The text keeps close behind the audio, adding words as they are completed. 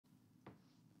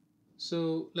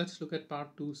So let's look at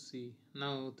part 2C.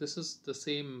 Now this is the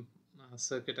same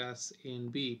circuit as A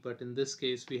and B, but in this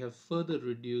case we have further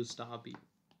reduced RB.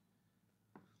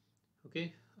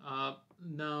 Okay,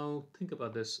 now think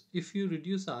about this. If you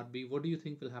reduce RB, what do you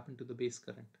think will happen to the base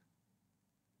current?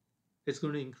 It's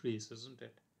going to increase, isn't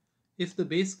it? If the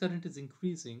base current is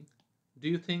increasing, do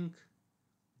you think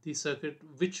the circuit,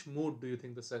 which mode do you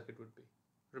think the circuit would be?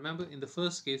 Remember, in the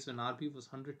first case, when RB was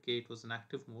 100K, it was in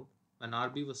active mode. When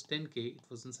RB was 10K, it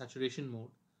was in saturation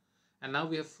mode. And now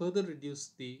we have further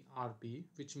reduced the RB,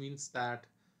 which means that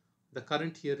the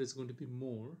current here is going to be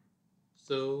more.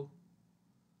 So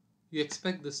you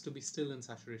expect this to be still in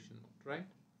saturation mode, right?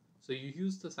 So you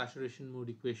use the saturation mode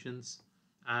equations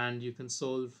and you can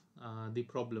solve the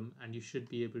problem, and you should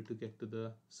be able to get to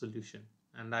the solution.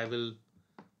 And I will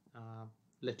uh,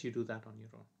 let you do that on your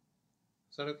own.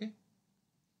 Is that okay?